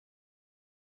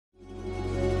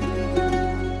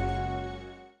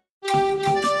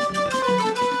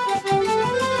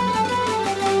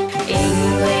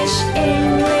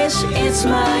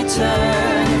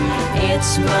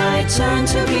It's my turn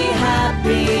to be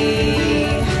happy.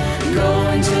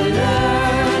 Going to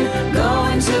learn,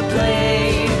 going to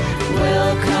play.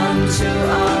 Welcome to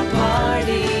our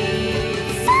party.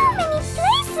 So many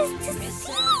places to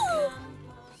see!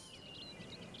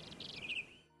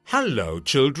 Hello,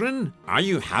 children. Are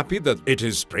you happy that it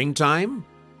is springtime?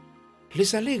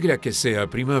 ¿Les alegra que sea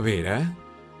primavera?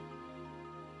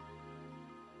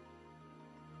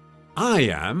 I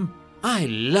am. I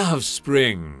love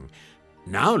spring.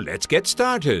 Now let's get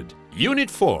started. Unit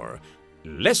 4,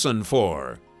 Lesson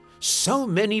 4. So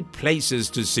many places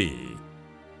to see.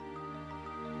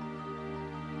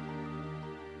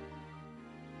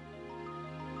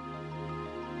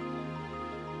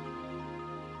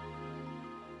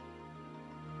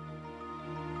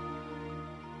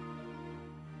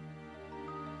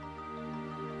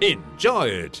 Enjoy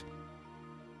it!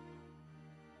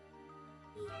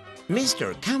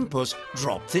 Mr. Campos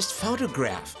dropped this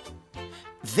photograph.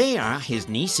 They are his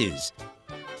nieces.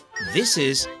 This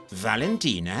is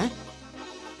Valentina,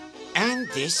 and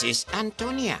this is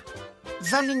Antonia.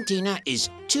 Valentina is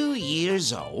 2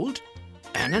 years old,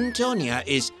 and Antonia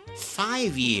is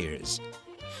 5 years.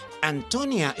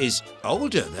 Antonia is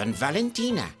older than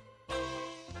Valentina.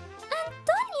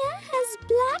 Antonia has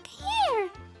black hair, and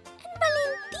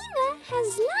Valentina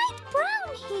has light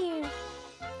brown hair.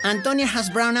 Antonia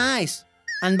has brown eyes,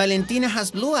 and Valentina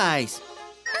has blue eyes.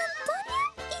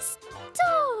 Antonia is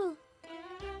tall.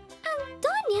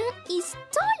 Antonia is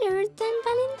taller than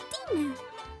Valentina.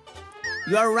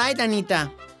 You are right,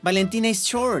 Anita. Valentina is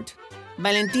short.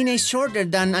 Valentina is shorter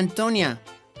than Antonia.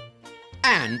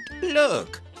 And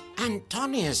look,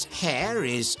 Antonia's hair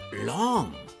is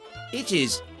long. It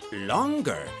is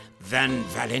longer than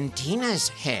Valentina's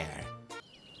hair.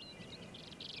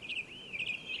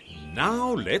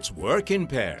 Now let's work in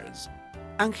pairs.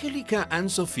 Angelica and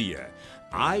Sofia,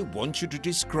 I want you to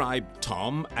describe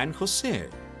Tom and Jose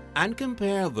and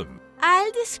compare them.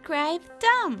 I'll describe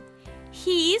Tom.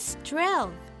 He is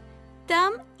 12.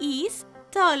 Tom is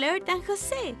taller than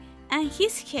Jose, and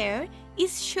his hair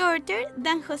is shorter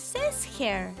than Jose's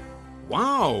hair.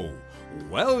 Wow!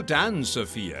 Well done,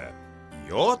 Sofia.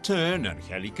 Your turn,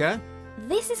 Angelica.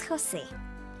 This is Jose.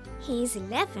 He is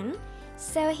 11,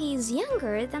 so he is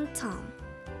younger than Tom.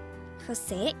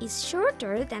 Jose is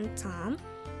shorter than Tom,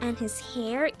 and his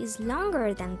hair is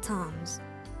longer than Tom's.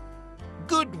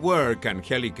 Good work,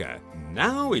 Angelica.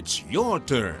 Now it's your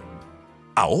turn.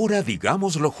 Ahora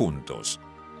digámoslo juntos.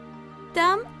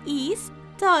 Tom is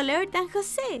taller than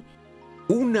Jose.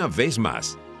 Una vez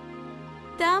más.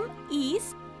 Tom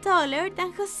is taller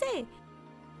than Jose.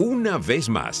 Una vez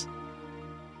más.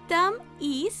 Tom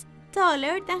is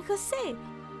taller than Jose.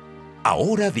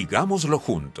 Ahora digámoslo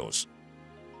juntos.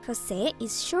 Jose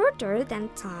is shorter than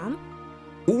Tom.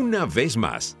 Una vez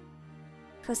más.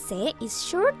 Jose is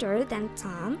shorter than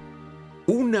Tom.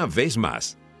 Una vez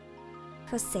más.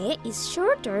 Jose is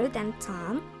shorter than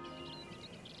Tom.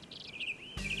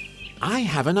 I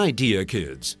have an idea,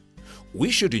 kids.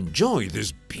 We should enjoy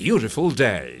this beautiful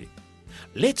day.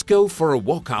 Let's go for a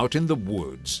walk out in the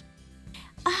woods.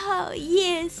 Oh,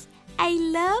 yes. I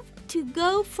love to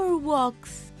go for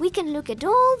walks. We can look at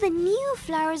all the new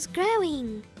flowers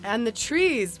growing. And the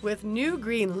trees with new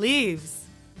green leaves.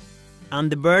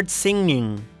 And the birds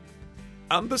singing.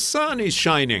 And the sun is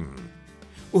shining.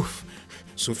 Uf,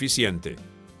 suficiente.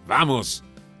 Vamos.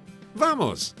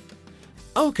 Vamos.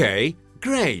 Okay,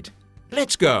 great.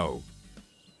 Let's go.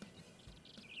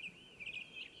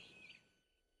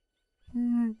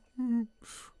 Do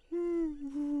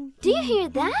you hear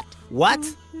that? What?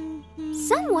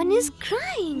 Someone is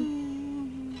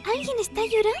crying. Alguien está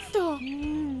llorando.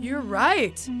 You're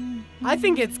right. I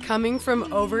think it's coming from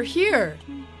over here.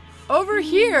 Over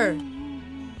here.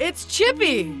 It's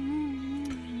Chippy.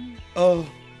 Oh,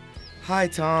 hi,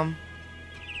 Tom.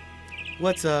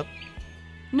 What's up?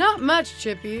 Not much,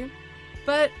 Chippy.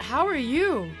 But how are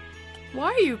you?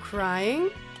 Why are you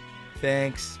crying?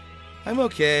 Thanks. I'm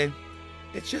okay.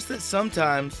 It's just that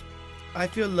sometimes I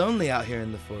feel lonely out here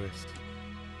in the forest.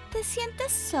 ¿Te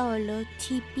sientes solo,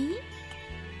 Chippy?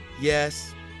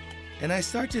 Yes. And I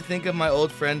start to think of my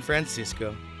old friend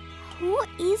Francisco. Who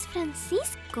is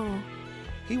Francisco?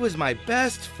 He was my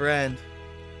best friend.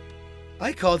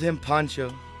 I called him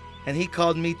Pancho, and he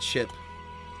called me Chip.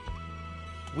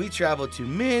 We traveled to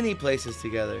many places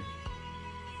together.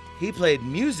 He played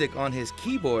music on his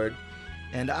keyboard,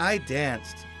 and I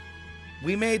danced.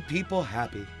 We made people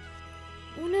happy.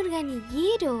 Un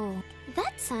organillero.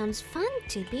 That sounds fun,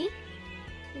 Chippy.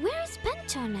 Where is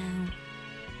Pancho now?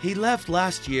 He left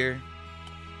last year.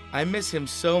 I miss him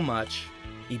so much.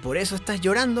 ¿Y por eso estás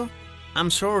llorando? I'm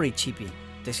sorry, Chippy.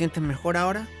 ¿Te sientes mejor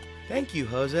ahora? Thank you,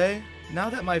 Jose. Now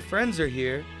that my friends are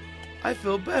here, I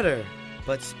feel better.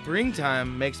 But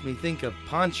springtime makes me think of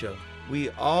Pancho. We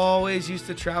always used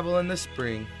to travel in the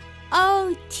spring.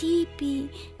 Oh, Chippy,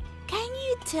 can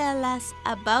you tell us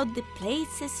about the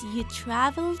places you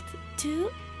traveled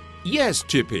to? Yes,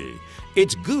 Chippy.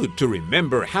 It's good to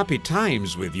remember happy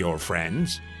times with your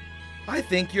friends. I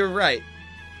think you're right.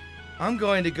 I'm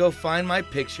going to go find my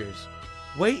pictures.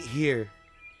 Wait here.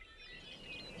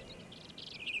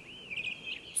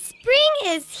 Spring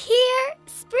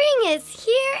is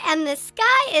here, and the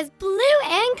sky is blue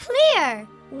and clear.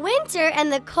 Winter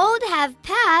and the cold have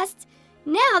passed,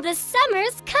 now the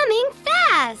summer's coming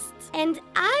fast. And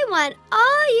I want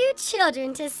all you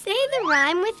children to say the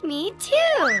rhyme with me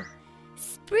too.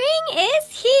 Spring is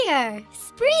here,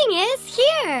 spring is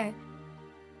here.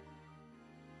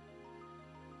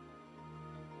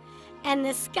 And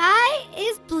the sky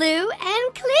is blue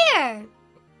and clear.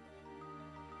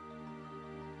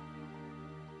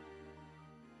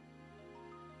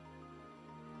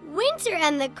 Winter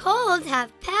and the cold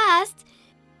have passed.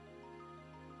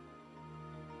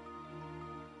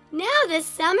 Now the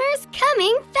summer's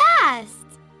coming fast.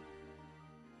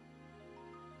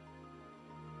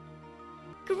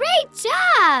 Great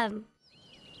job!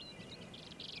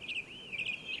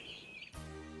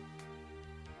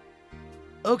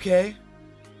 Okay.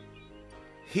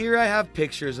 Here I have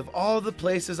pictures of all the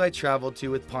places I traveled to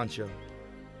with Pancho.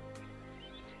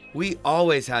 We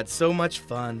always had so much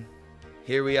fun.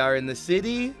 Here we are in the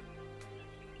city.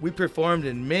 We performed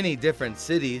in many different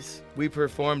cities. We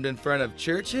performed in front of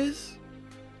churches.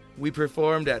 We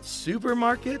performed at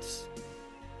supermarkets.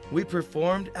 We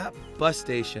performed at bus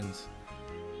stations.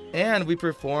 And we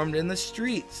performed in the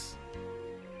streets.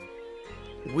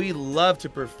 We love to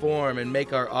perform and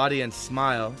make our audience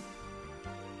smile.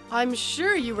 I'm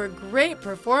sure you were great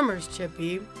performers,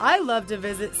 Chippy. I love to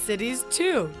visit cities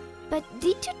too. But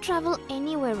did you travel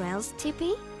anywhere else,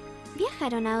 Chippy?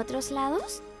 ¿Viajaron a otros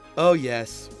lados? Oh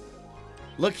yes.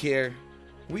 Look here.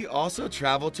 We also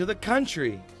traveled to the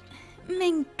country.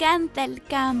 Me encanta el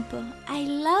campo. I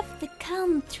love the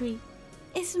country.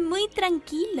 Es muy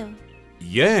tranquilo.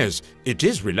 Yes, it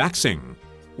is relaxing.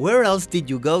 Where else did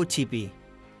you go, Chippy?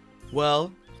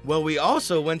 Well, we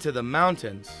also went to the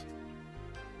mountains.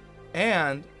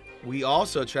 And we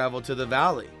also traveled to the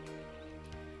valley.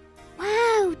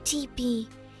 Wow, Chippy.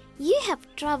 You have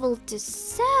traveled to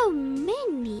so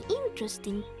many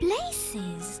interesting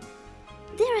places.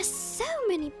 There are so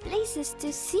many places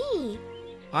to see.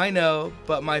 I know,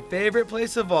 but my favorite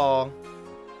place of all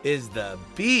is the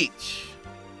beach.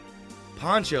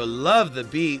 Pancho loved the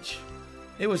beach.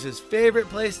 It was his favorite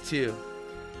place too.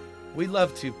 We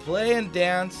loved to play and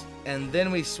dance, and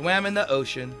then we swam in the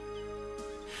ocean.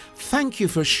 Thank you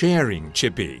for sharing,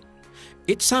 Chippy.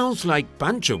 It sounds like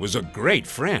Pancho was a great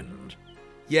friend.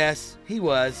 Yes, he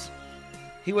was.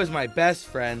 He was my best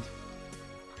friend.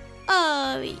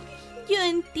 Ay, yo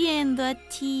entiendo a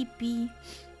Chippy.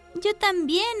 Yo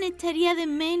también echaría de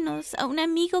menos a un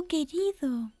amigo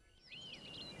querido.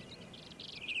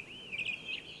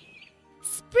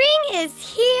 Spring is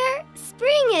here,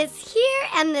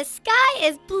 and the sky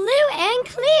is blue and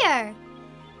clear.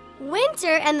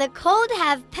 Winter and the cold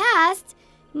have passed,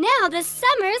 now the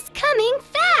summer's coming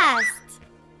fast.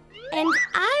 And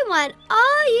I want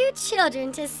all you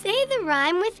children to say the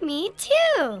rhyme with me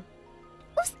too.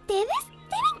 Ustedes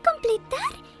deben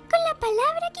completar con la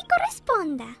palabra que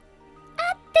corresponda.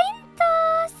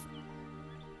 ¡Atentos!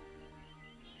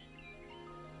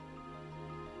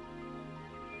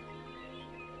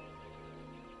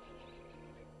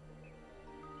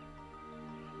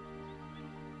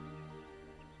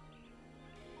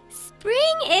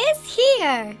 Spring is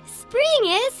here, spring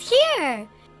is here.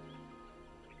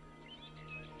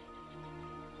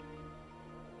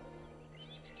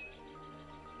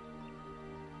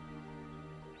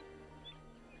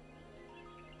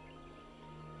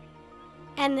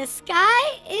 And the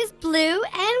sky is blue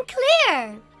and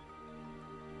clear.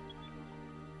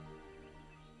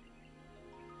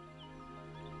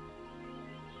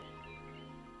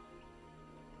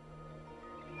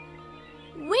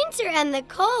 Winter and the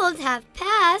cold have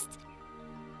passed.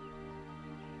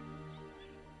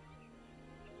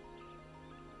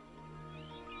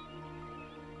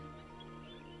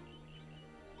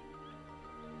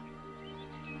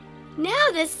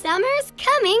 Now the summer's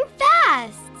coming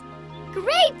fast.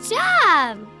 Great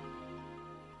job!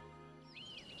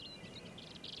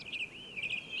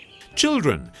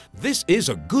 Children, this is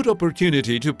a good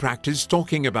opportunity to practice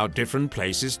talking about different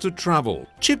places to travel.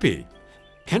 Chippy,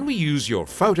 can we use your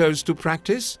photos to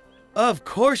practice? Of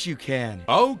course you can.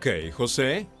 Okay,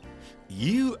 Jose.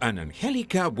 You and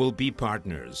Angelica will be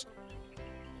partners.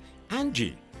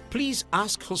 Angie, please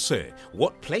ask Jose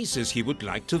what places he would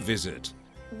like to visit.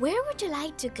 Where would you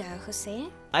like to go, Jose?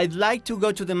 I'd like to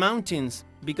go to the mountains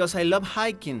because I love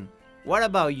hiking. What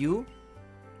about you?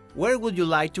 Where would you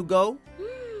like to go?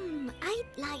 I'd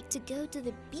like to go to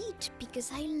the beach because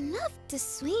I love to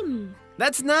swim.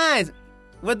 That's nice.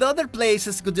 What other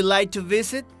places would you like to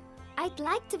visit? I'd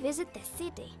like to visit the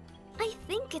city. I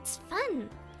think it's fun.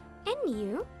 And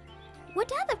you?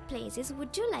 What other places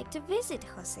would you like to visit,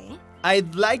 Jose?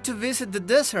 I'd like to visit the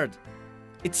desert.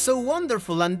 It's so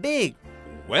wonderful and big.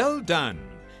 Well done.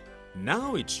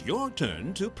 Now it's your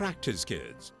turn to practice,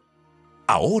 kids.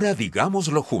 Ahora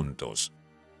digámoslo juntos.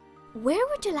 Where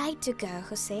would you like to go,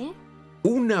 Jose?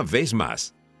 Una vez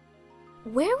más.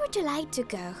 Where would you like to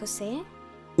go, Jose?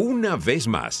 Una vez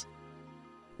más.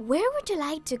 Where would you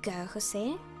like to go,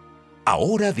 Jose?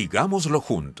 Ahora digámoslo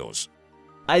juntos.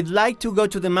 I'd like to go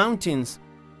to the mountains.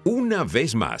 Una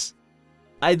vez más.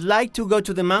 I'd like to go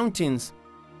to the mountains.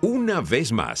 Una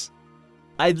vez más.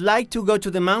 I'd like to go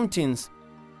to the mountains.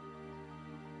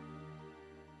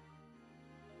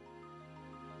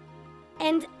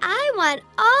 And I want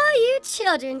all you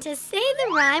children to say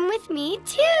the rhyme with me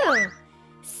too.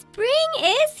 Spring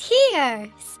is here.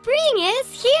 Spring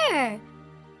is here.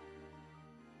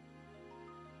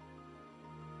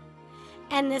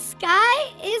 And the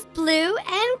sky is blue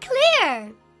and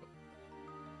clear.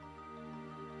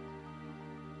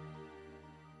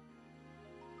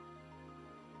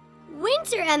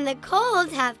 Winter and the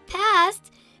cold have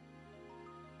passed.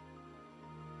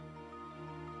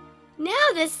 Now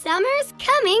the summer's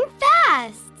coming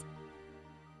fast.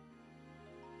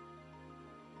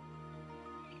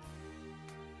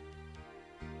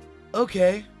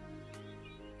 Okay.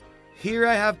 Here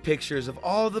I have pictures of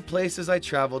all the places I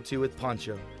traveled to with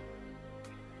Pancho.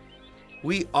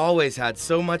 We always had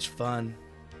so much fun.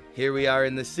 Here we are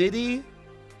in the city.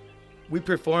 We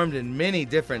performed in many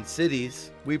different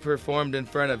cities. We performed in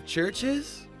front of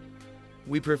churches.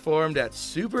 We performed at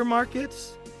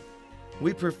supermarkets.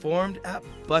 We performed at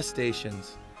bus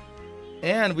stations.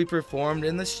 And we performed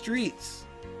in the streets.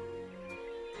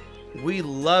 We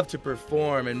love to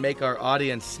perform and make our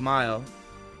audience smile.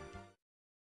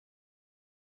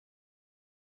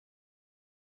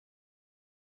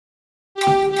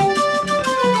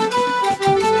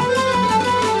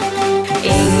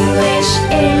 English,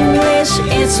 English,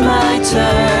 it's my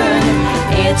turn.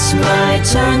 It's my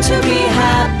turn to be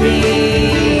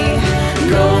happy.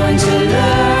 Going to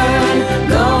learn,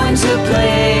 going to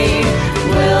play.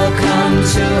 Welcome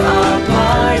to our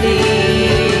party.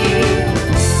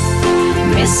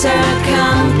 Mr.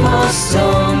 Campos,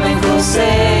 Tom and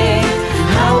Jose,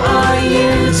 how are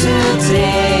you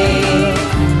today?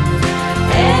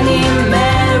 Annie,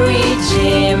 Mary,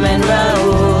 Jim and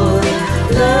Raoul,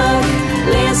 look,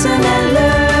 listen and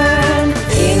learn.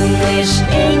 English,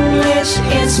 English,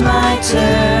 it's my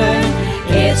turn.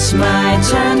 It's my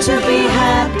turn to be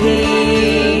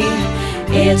happy.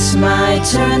 It's my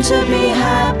turn to be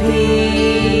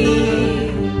happy.